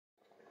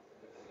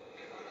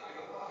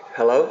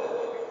Hello?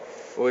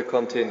 We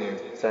continue.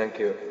 Thank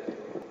you.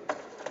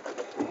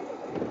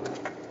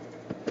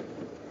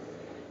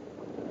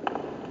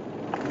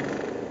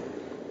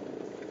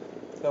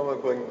 Now we're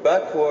going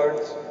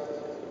backwards,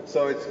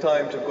 so it's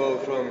time to go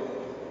from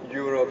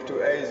Europe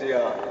to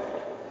Asia.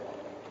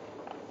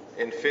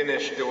 In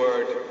Finnish, the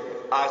word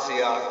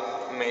Asia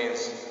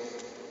means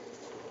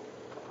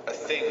a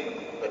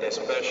thing, but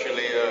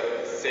especially a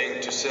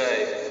thing to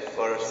say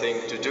or a thing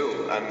to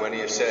do. And when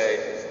you say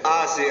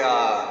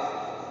Asia,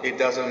 it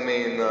doesn't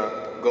mean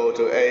go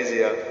to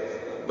Asia,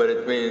 but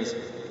it means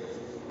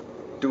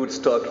dude's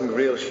talking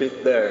real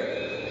shit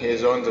there.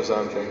 He's onto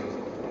something.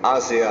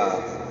 Asia.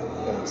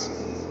 That's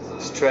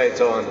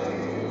straight on.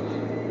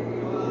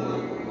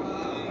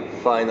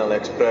 Final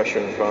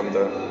expression from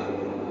the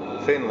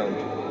Finland.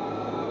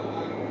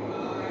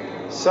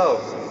 So,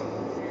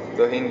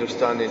 the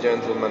Hindustani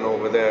gentleman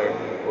over there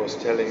was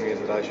telling me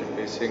that I should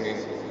be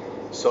singing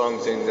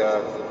songs in the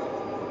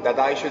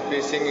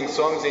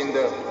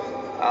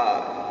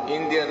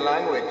Indian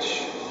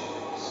language.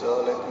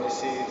 So let me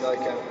see if I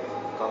can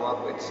come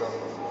up with some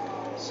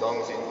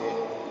songs in the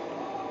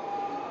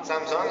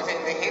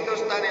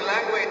Hindustani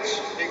language,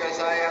 because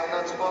I have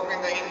not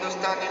spoken the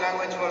Hindustani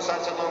language for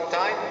such a long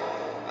time.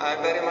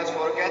 I'm very much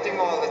forgetting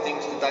all the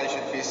things that I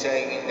should be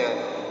saying in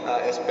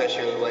the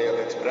special way of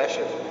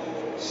expression.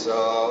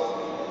 So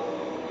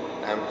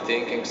I'm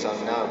thinking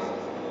some now.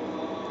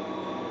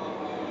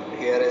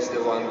 Here is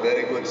the one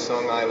very good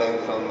song I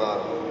learned from a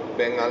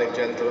Bengali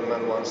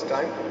gentleman once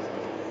time.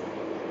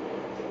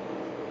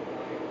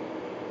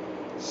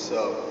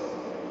 So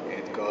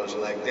it goes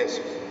like this.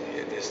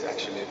 It is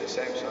actually the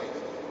same song,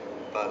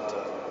 but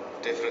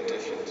different,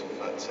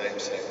 but same.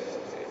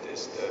 It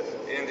is the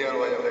Indian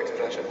way of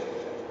expression.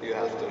 You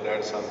have to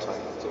learn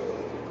sometime to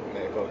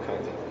make all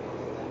kinds of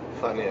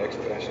funny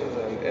expressions,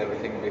 and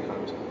everything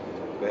becomes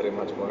very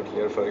much more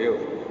clear for you.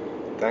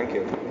 Thank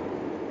you.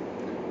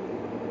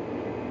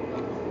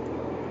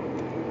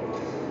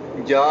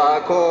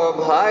 Yaco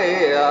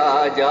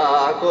Bhaiya,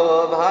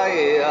 Yaco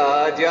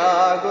Bhaiya,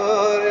 Jāgo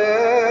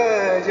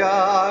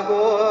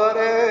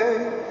re,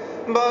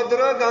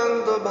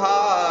 Bajra-ghanta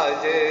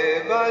bhaje,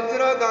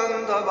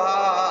 Bajra-ghanta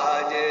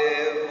bhaje,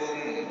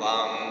 boom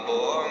bam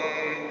boom,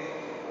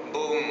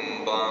 boom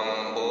bam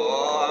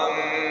boom.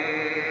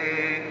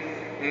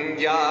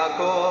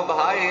 Yaco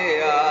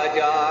Bhaiya,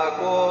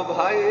 Yaco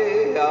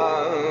Bhaiya,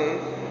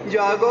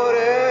 Jāgo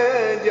re,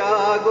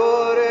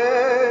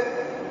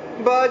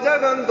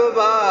 Bajra-ghanta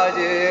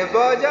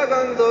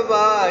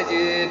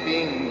bhaje,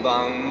 bim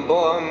bam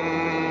bom,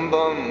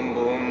 bom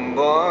boom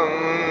bom.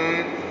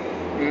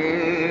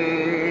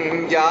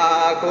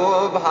 Yaco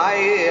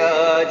Bhaiya,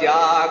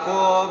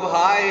 Yaco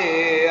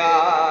Bhaiya,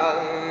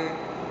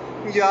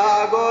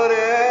 Jāgo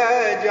re,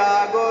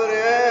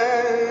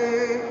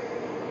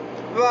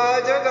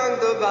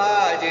 Bajra-ghanta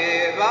bhaje,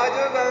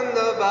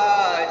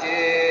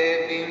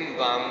 bim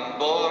bam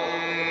bom,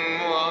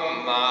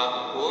 ma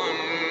hum.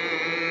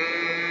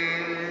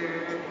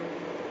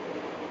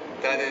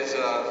 That is a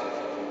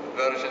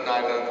version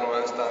I learned from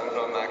once time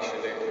from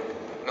actually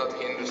not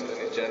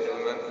Hindustani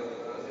gentlemen,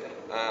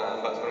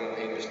 but from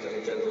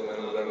Hindustani gentlemen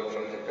who learned it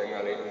from the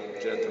Bengali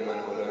gentleman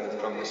who learned it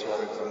from the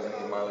Swami from the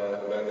Himalayas,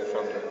 who learned it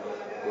from the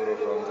Guru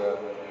from the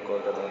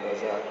Golgata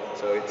Bazaar.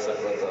 So it's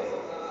about a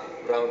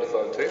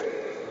roundabout trip.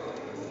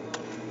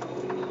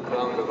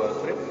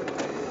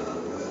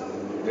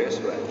 This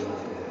way.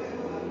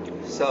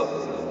 So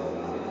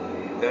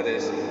that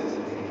is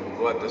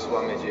what the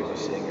Swamiji was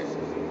singing.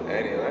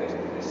 Anyway,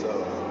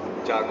 so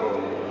Jāgo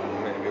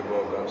maybe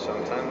woke up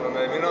sometime, or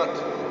maybe not.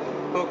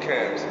 Who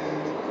cares?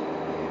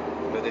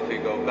 But if we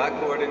go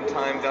backward in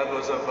time, that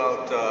was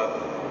about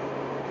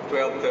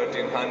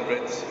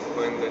 1300s,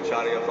 when the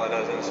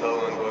Charyapadas and so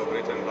on were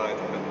written by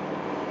the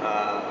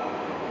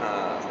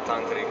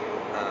Tantrik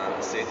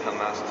Siddha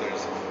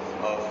masters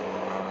of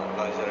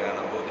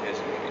Bajra-ghanta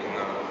Buddhism in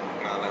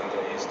Nala and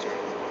the eastern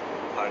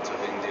parts of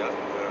India.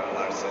 There are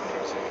large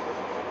centers in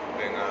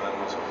Bengal and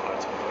also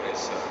parts of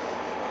Orissa.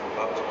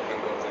 But you can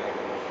go there,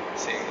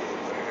 sing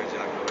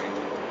Jāgo in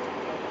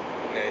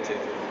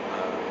native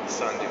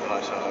Sandhi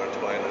Bhasha or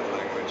Twilight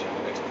Language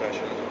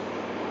expression.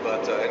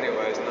 But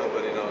anyways,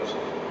 nobody knows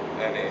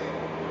any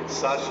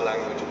such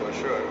language for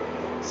sure.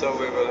 So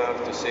we will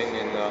have to sing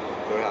in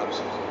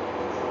perhaps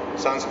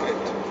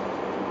Sanskrit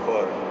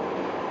for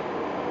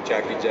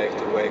Jackie Jake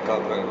to wake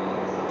up and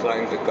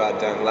climb the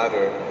goddamn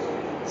ladder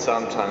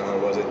sometime, or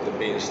was it the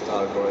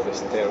beanstalk or the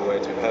stairway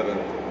to heaven?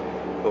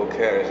 Who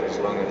cares, as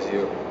long as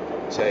you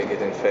take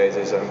it in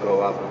phases and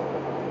go up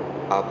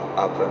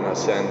and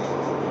ascend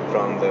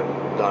from the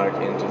dark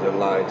into the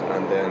light,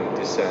 and then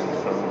descend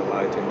from the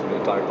light into the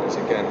darkness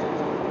again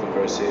to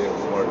perceive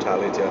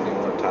mortality and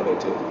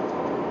immortality,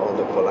 all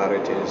the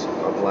polarities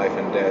of life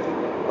and death,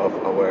 of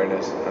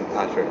awareness and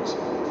patterns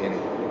in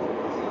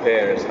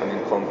pairs and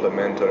in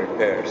complementary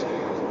pairs.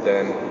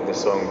 Then the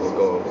song will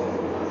go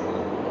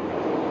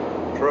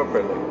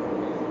properly.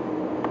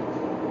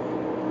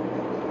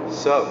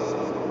 So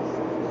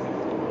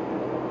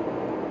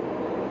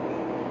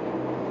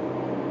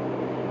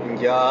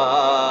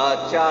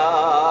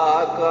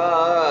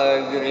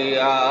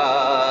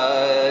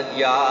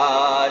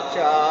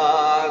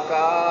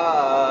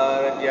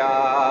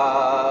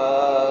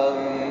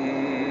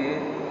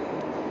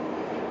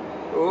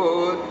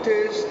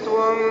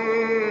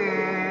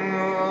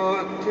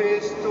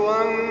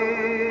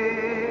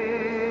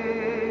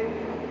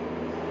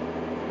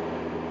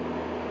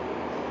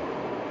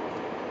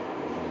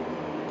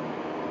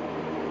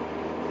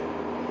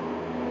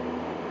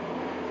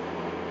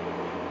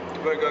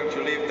We're going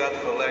to leave that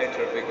for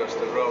later because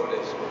the road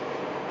is a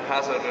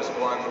hazardous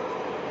one,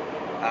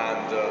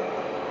 and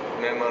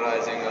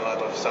memorizing a lot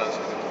of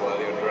Sanskrit while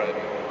you're driving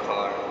a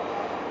car,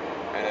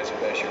 and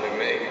especially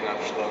making up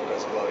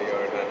shlokas while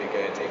you're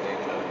navigating in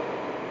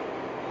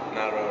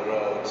narrow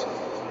roads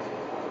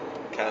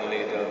can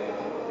lead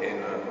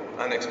in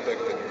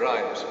unexpected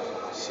rhymes,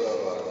 so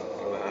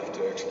you'll have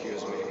to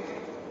excuse me and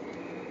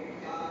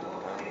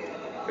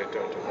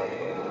return to the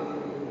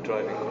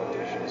driving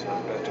conditions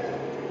are better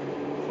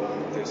for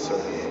this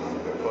sort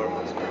of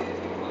performance.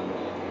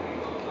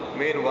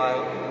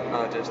 Meanwhile,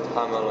 I'll just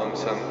hum along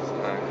some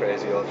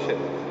crazy old shit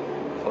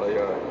for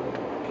your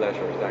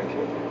pleasure. Thank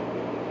you.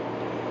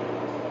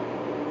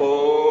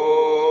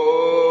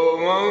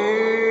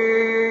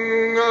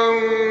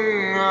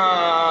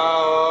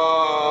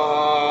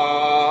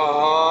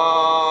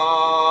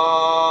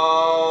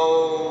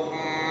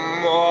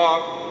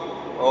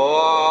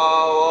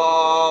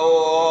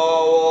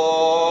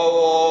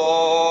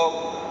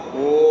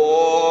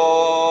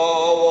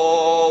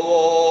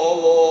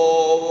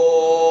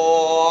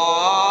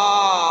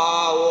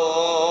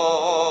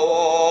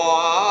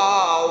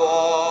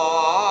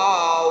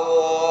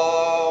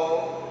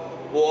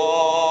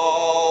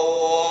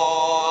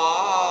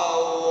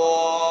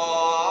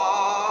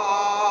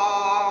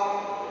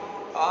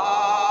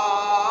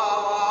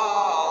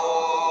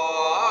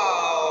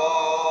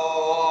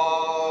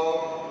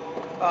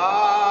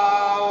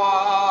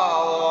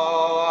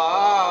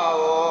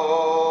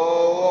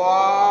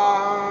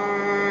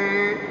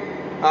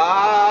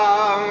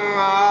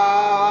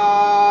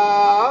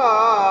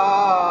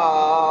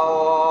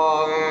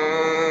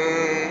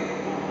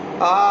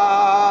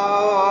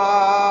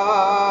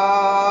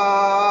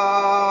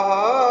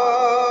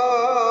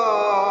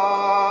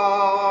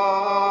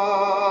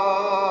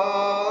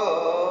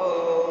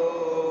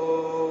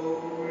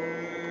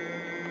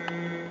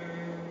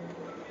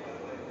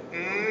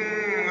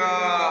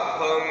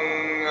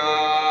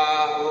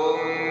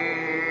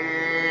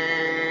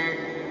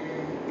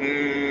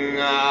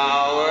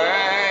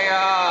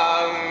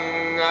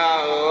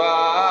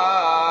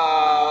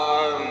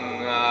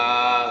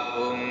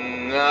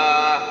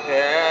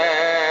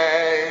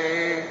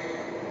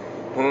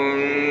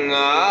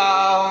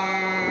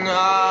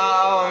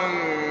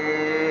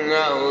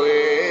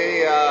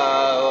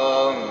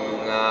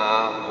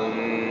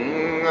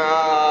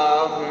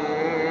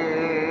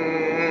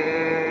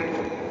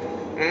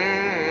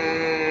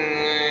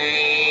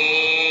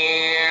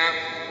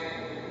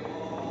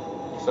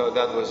 So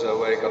that was a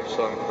wake-up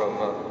song from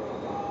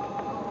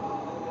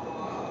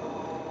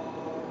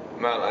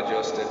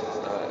maladjusted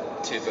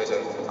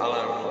Tibetan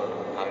alarm clock.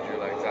 How do you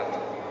like that?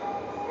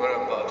 We're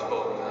about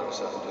home now,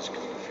 so I'm just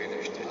going to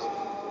finish this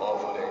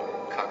awfully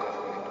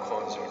cacophonic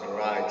concert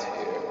right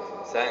here.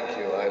 Thank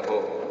you, I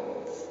hope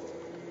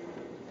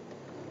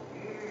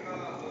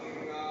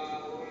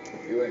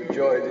you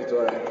enjoyed it,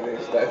 or at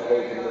least I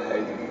hope you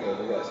hate it for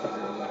the rest of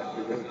your life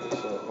because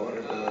it's so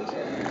horrible.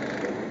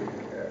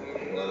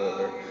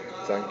 Whatever.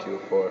 Thank you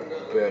for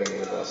bearing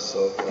with us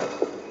so far.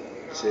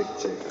 Chick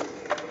chick.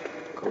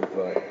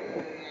 Goodbye.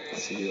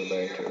 See you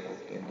later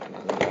in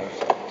another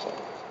episode.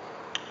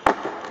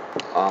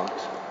 Out.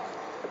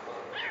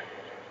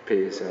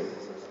 Peace and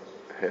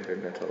heavy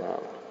metal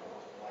out.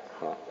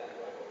 Ha.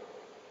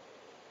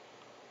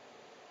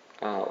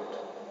 Out.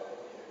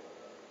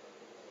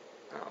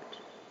 Out.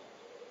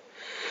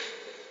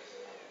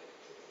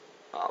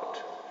 Out.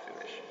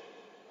 Finish.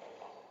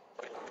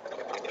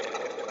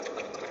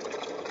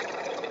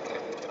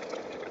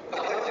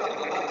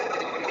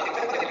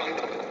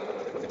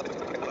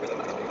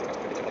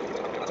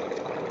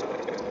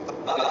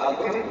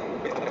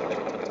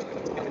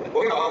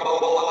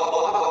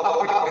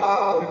 Oh,